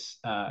of this,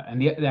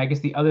 I guess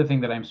the other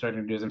thing that I'm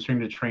starting to do is I'm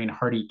starting to train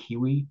hardy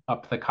kiwi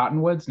up the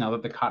cottonwoods now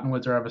that the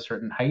cottonwoods are of a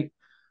certain height.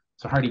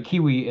 So hardy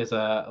kiwi is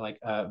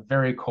a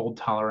very cold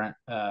tolerant,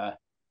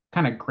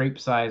 kind of grape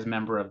size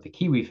member of the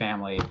kiwi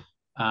family,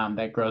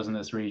 that grows in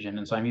this region.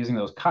 And so I'm using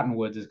those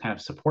cottonwoods as kind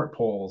of support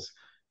poles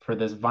for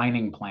this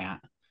vining plant.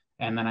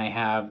 And then I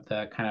have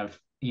the kind of,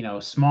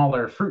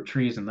 smaller fruit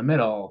trees in the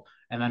middle.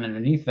 And then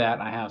underneath that,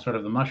 I have sort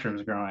of the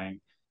mushrooms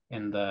growing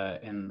in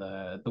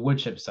the wood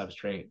chip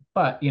substrate.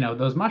 But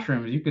those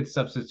mushrooms, you could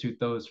substitute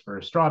those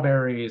for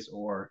strawberries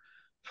or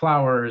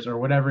flowers or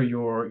whatever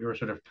your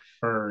sort of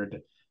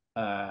preferred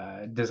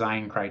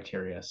design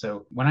criteria.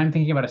 So when I'm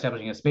thinking about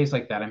establishing a space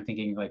like that, I'm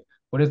thinking like,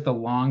 what is the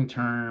long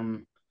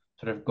term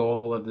sort of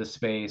goal of this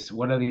space?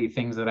 What are the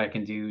things that I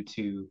can do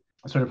to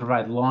sort of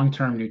provide long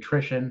term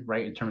nutrition,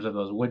 right, in terms of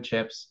those wood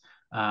chips?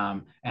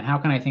 And how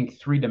can I think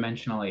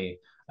three-dimensionally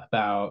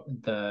about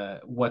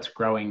what's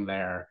growing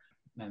there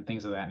and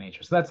things of that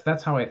nature? So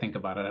that's how I think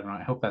about it. I don't know.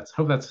 I hope that's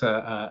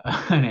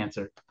an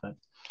answer. But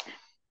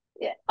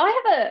Yeah,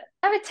 I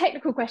have a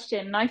technical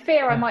question. I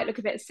fear I yeah, might look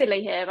a bit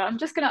silly here, but I'm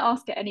just going to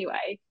ask it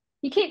anyway.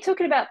 You keep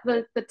talking about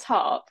the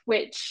tarp,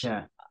 which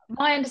yeah.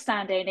 my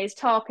understanding is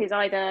tarp is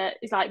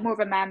like more of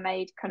a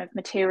man-made kind of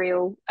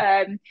material,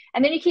 and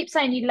then you keep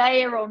saying you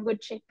layer on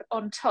wood chip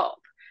on top.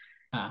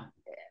 Uh,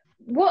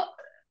 What?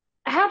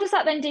 How does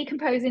that then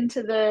decompose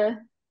into the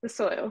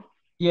soil?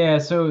 yeah,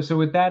 so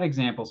with that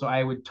example, so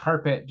I would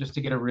tarp it just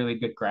to get a really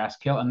good grass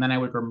kill, and then I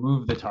would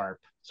remove the tarp.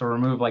 So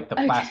remove like the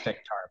Okay. plastic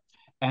tarp,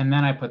 and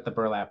then I put the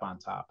burlap on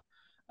top.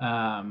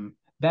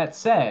 That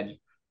said,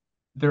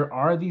 there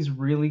are these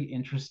really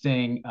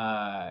interesting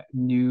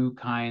new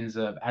kinds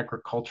of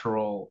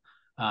agricultural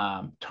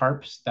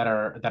tarps that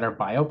are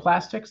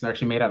bioplastics. They're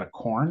actually made out of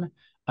corn,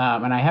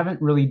 and I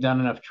haven't really done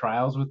enough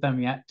trials with them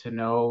yet to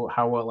know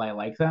how well I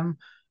like them.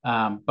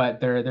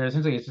 But they're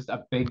essentially, it's just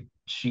a big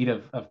sheet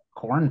of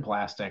corn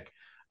plastic,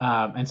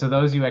 and so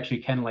those you actually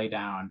can lay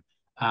down,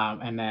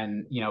 and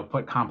then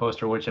put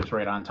compost or wood chips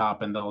right on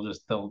top, and they'll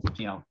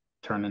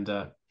turn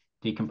into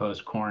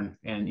decomposed corn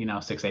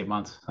in 6 8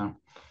 months. So.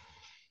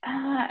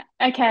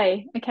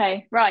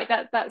 Okay, right.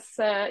 That's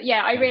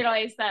yeah. I Yeah.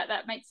 realise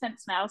that makes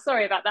sense now.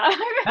 Sorry about that.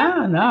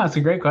 Ah, no, it's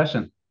a great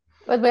question.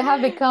 What we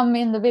have become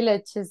in the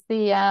village is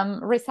the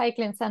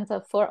recycling center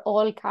for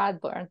all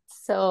cardboard.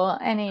 So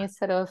any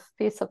sort of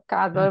piece of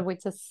cardboard, we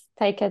just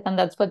take it, and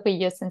that's what we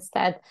use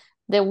instead.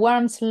 The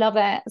worms love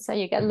it, so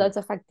you get lots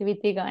of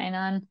activity going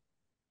on.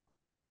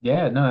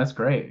 Yeah, no, that's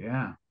great.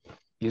 Yeah.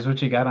 Use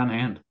what you got on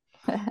hand.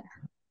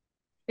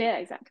 Yeah,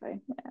 exactly.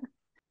 Yeah.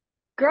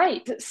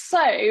 Great. So,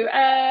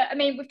 I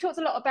mean, we've talked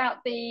a lot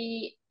about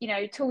the,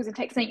 tools and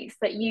techniques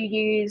that you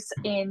use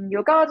in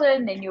your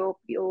garden, in your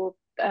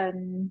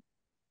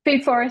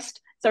food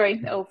forest,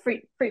 sorry, or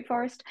fruit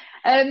forest.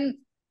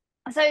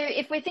 So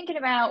if we're thinking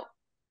about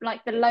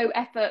like the low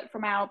effort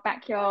from our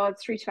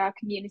backyards through to our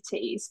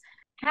communities,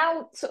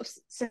 how sort of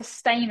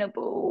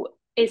sustainable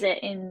is it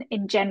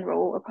in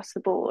general across the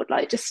board?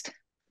 Like, just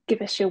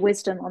give us your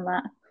wisdom on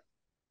that.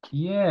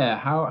 Yeah,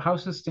 how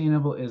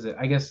sustainable is it?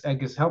 I guess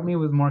help me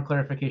with more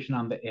clarification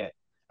on the it.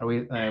 Are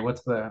we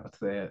what's the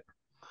it?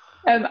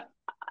 Um,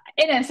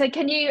 Ina, so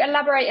can you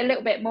elaborate a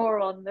little bit more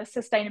on the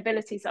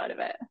sustainability side of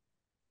it?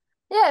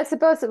 Yeah, I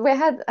suppose we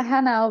had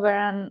Hannah over,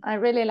 and I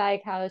really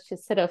like how she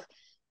sort of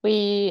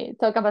we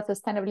talk about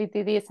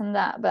sustainability, this and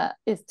that, but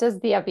it's just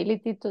the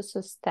ability to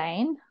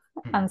sustain.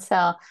 Hmm. And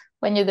so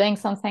when you're doing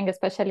something,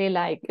 especially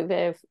like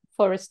the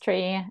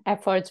forestry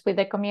efforts with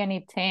the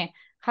community,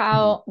 Hmm.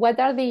 how what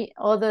are the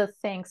other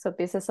things or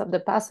pieces of the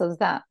puzzles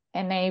that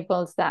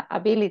enables that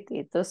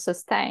ability to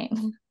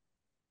sustain?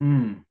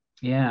 Hmm.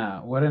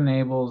 Yeah, what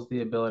enables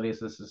the abilities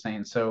to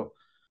sustain? So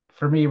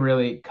for me,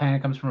 really kind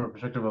of comes from a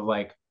perspective of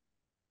like,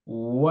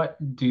 what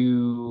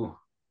do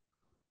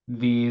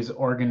these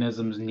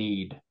organisms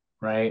need,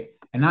 right?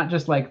 And not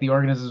just like the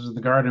organisms of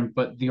the garden,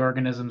 but the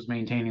organisms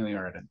maintaining the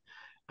garden,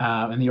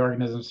 and the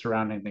organisms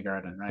surrounding the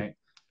garden, right?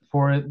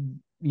 For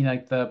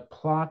like the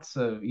plots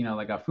of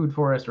like a food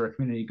forest or a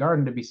community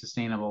garden to be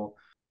sustainable,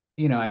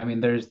 I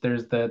mean, there's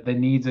the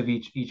needs of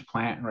each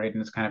plant, right?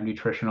 And it's kind of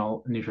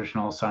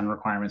nutritional sun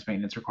requirements,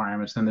 maintenance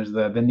requirements. Then there's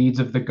the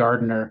needs of the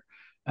gardener,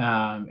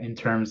 in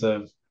terms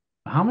of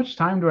how much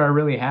time do I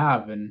really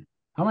have, and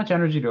how much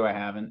energy do I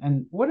have,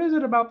 and what is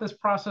it about this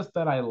process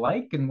that I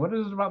like, and what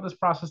is it about this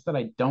process that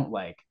I don't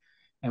like,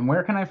 and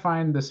where can I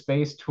find the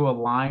space to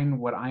align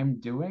what I'm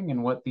doing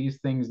and what these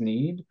things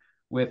need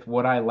with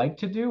what I like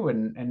to do,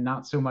 and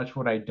not so much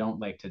what I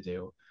don't like to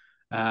do.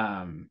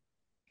 Um,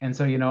 and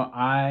so,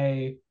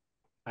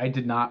 I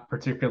did not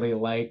particularly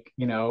like,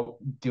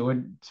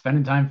 doing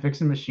spending time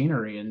fixing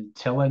machinery and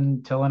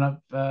tilling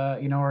up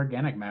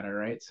organic matter,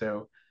 right?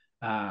 So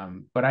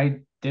but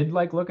I did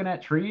like looking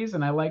at trees,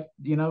 and I like,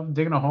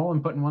 digging a hole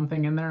and putting one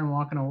thing in there and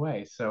walking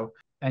away. So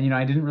and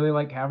I didn't really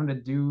like having to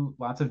do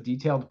lots of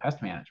detailed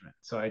pest management.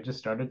 So I just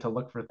started to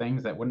look for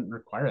things that wouldn't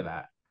require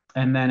that.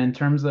 And then in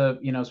terms of,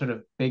 sort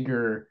of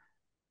bigger,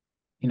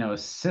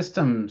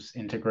 systems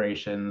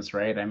integrations,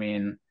 right? I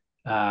mean,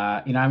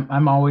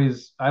 I'm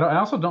always I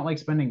also don't like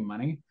spending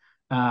money.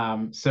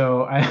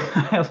 So I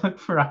I look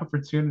for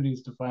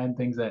opportunities to find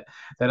things that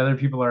other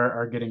people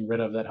are getting rid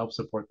of that help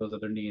support those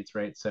other needs,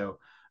 right? So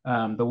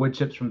the wood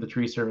chips from the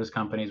tree service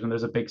companies, when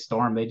there's a big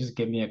storm, they just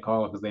give me a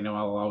call because they know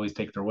I'll always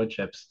take their wood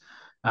chips.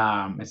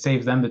 It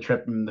saves them the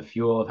trip and the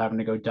fuel of having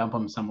to go dump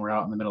them somewhere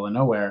out in the middle of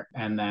nowhere,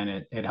 and then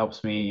it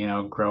helps me,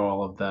 grow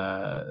all of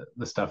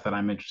the stuff that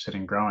I'm interested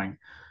in growing.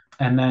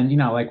 And then,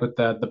 like with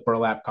the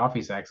burlap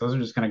coffee sacks, those are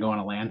just going to go in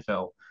a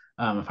landfill,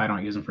 if I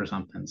don't use them for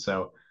something.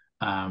 So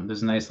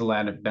there's a nice little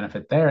added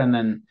benefit there. And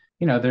then,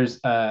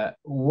 there's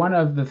one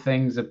of the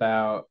things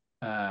about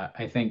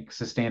I think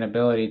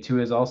sustainability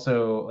too is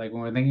also like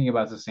when we're thinking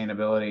about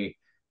sustainability,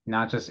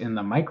 not just in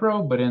the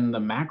micro, but in the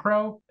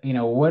macro,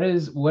 what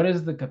is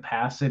the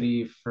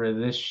capacity for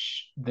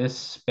this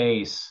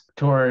space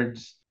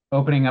towards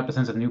opening up a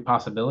sense of new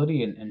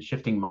possibility and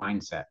shifting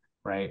mindset,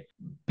 right?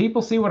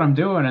 People see what I'm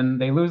doing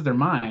and they lose their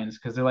minds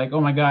because they're like,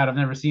 oh my God, I've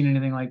never seen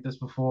anything like this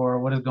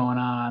before. What is going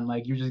on?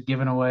 Like, you're just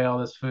giving away all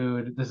this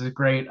food. This is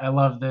great. I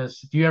love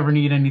this. If you ever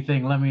need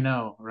anything, let me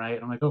know. Right.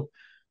 I'm like, oh,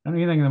 I don't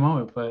need anything at the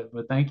moment,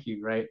 but thank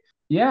you. Right.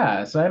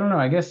 Yeah. So I don't know.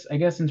 I guess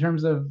in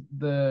terms of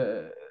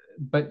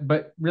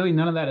but really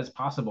none of that is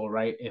possible,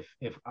 right?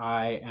 If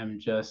I am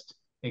just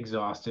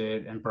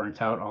exhausted and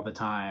burnt out all the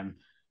time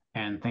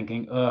and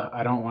thinking,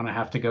 I don't want to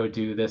have to go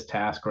do this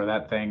task or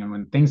that thing. And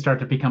when things start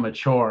to become a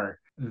chore,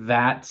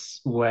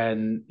 that's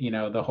when,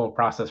 the whole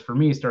process for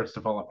me starts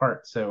to fall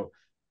apart. So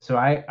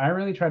I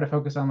really try to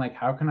focus on like,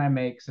 how can I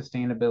make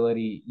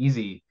sustainability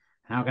easy?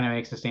 How can I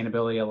make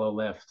sustainability a low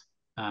lift?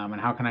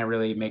 And how can I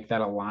really make that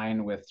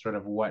align with sort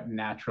of what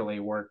naturally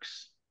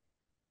works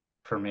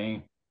for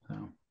me?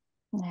 So.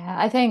 Yeah,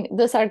 I think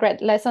those are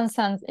great lessons.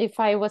 And if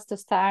I was to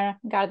start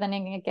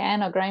gardening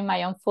again or growing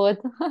my own food,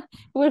 it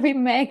would be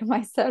make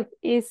myself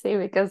easy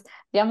because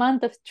the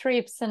amount of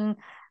trips and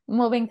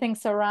moving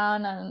things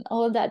around and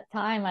all that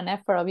time and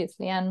effort,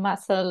 obviously, and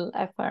muscle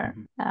effort.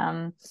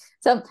 Mhm.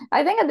 So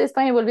I think at this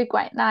point it will be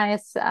quite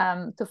nice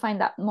to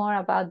find out more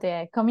about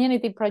the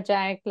community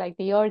project, like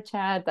the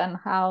orchard, and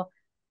how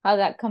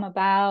that come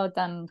about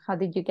and how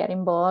did you get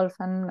involved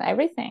and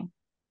everything.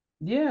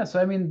 Yeah, so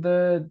I mean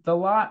the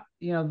lot,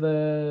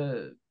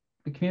 the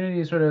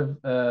community sort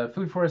of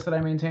food forest that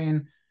I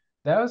maintain.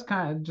 that was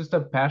kind of just a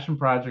passion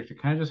project.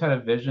 It kind of just had a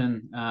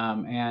vision.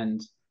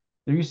 And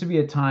there used to be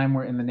a time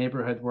where in the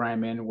neighborhood where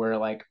I'm in, where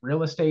like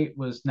real estate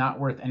was not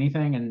worth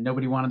anything and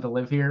nobody wanted to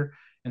live here.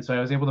 And so I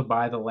was able to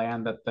buy the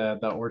land that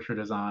the orchard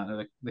is on,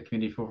 or the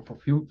community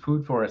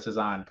food forest is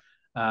on,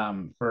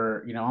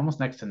 for almost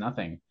next to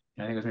nothing.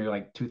 I think it was maybe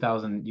like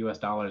 2,000 US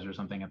dollars or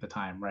something at the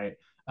time, right?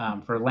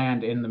 For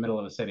land in the middle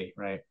of a city,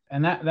 right?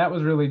 And that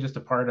was really just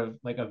a part of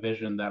like a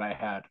vision that I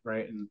had,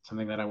 right, and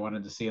something that I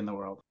wanted to see in the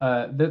world.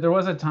 There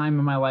was a time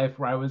in my life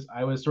where I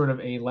was sort of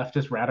a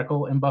leftist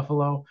radical in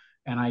Buffalo,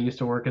 and I used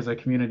to work as a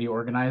community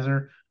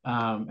organizer.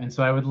 And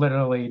so I would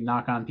literally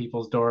knock on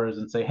people's doors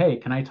and say, "Hey,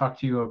 can I talk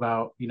to you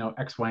about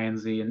X, Y, and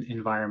Z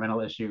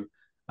environmental issue?"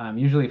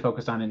 Usually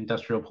focused on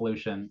industrial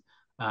pollution,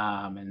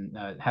 and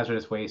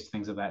hazardous waste,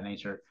 things of that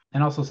nature,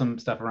 and also some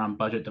stuff around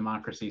budget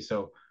democracy.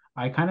 So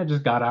I kind of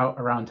just got out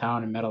around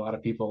town and met a lot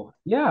of people.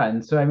 Yeah,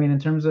 and so I mean, in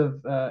terms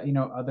of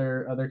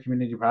other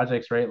community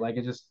projects, right? Like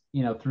it just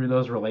through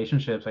those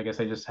relationships, I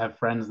guess I just have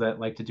friends that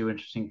like to do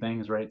interesting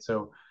things, right?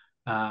 So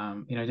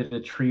I did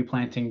a tree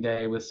planting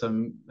day with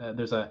some.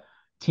 There's a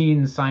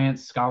teen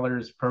science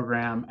scholars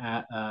program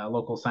at a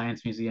local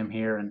science museum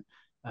here, and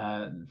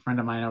a friend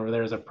of mine over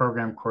there is a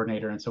program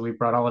coordinator, and so we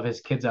brought all of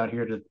his kids out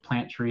here to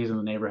plant trees in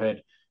the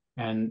neighborhood,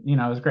 and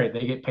it was great.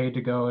 They get paid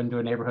to go into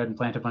a neighborhood and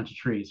plant a bunch of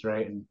trees,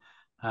 right? And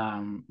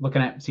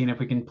looking at seeing if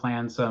we can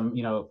plan some,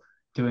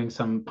 doing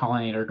some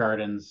pollinator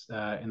gardens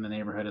in the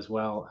neighborhood as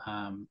well.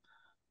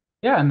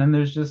 Yeah, and then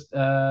there's just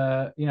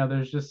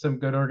some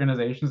good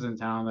organizations in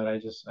town that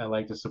I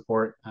like to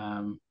support.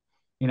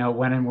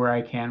 When and where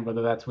I can,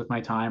 whether that's with my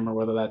time or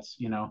whether that's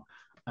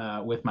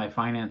with my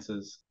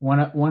finances. One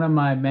of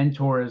my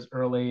mentors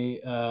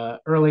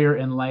earlier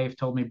in life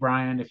told me,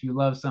 Brian, if you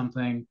love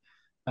something,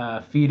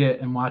 feed it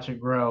and watch it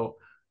grow.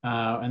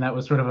 And that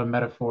was sort of a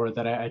metaphor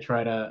that I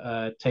try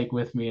to take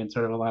with me in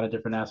sort of a lot of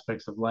different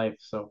aspects of life.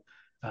 So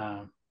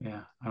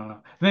yeah, I don't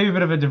know. Maybe a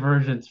bit of a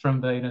divergence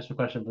from the initial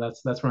question, but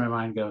that's where my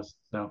mind goes.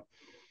 So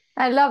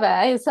I love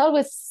it. It's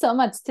always so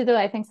much to do.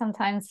 I think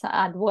sometimes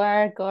at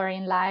work or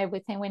in life, we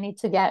think we need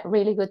to get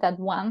really good at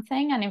one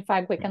thing. And in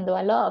fact, we can do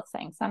a lot of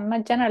things. I'm a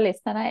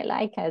generalist and I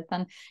like it.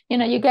 And,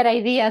 you get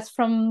ideas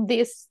from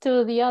this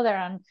to the other.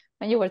 And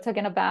when you were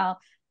talking about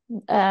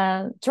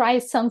try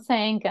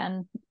something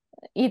and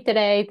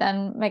iterate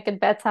and make it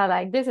better,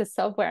 like this is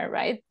software,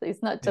 right?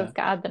 It's not yeah, just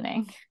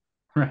gardening.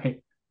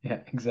 right. Yeah,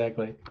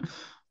 exactly.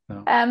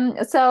 So.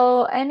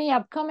 So any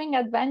upcoming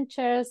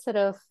adventures, sort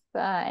of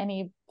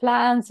any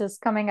plans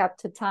just coming up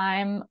to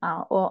time,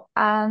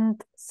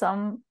 and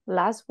some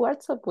last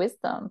words of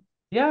wisdom?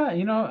 Yeah,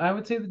 I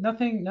would say that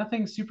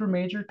nothing super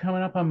major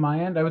coming up on my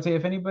end. I would say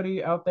if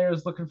anybody out there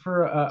is looking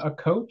for a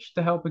coach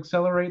to help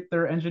accelerate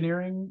their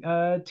engineering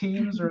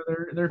teams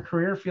or their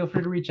career, feel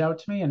free to reach out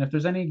to me. And if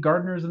there's any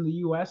gardeners in the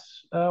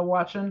U.S.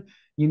 Watching,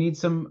 you need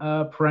some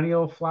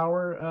perennial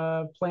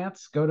flower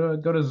plants, go to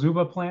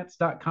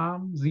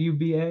zubaplants.com,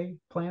 ZUBA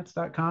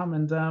plants.com.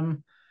 And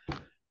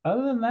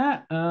other than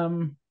that,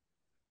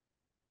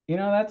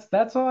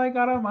 that's all I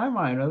got on my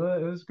mind. It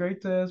was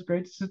great to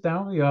sit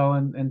down with y'all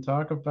and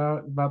talk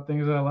about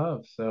things I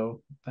love.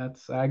 So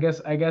that's I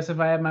guess if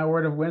I had my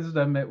word of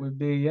wisdom, it would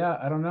be, yeah,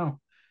 I don't know.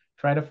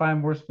 Try to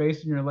find more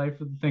space in your life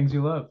for the things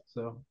you love.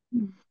 So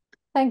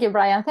Thank you,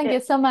 Brian. Thank Yeah. you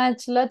so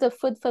much. A lot of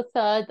food for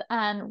thought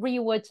and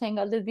rewatching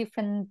all the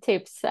different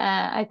tips.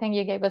 I think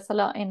you gave us a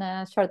lot in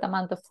a short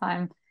amount of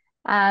time.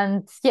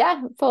 And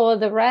yeah, for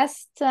the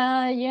rest,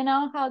 you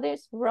know how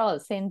this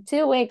rolls. In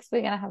 2 weeks,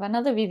 we're going to have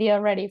another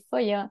video ready for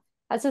you.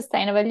 A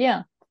sustainable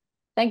you.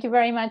 Thank you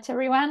very much,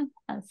 everyone,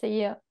 and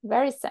see you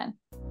very soon.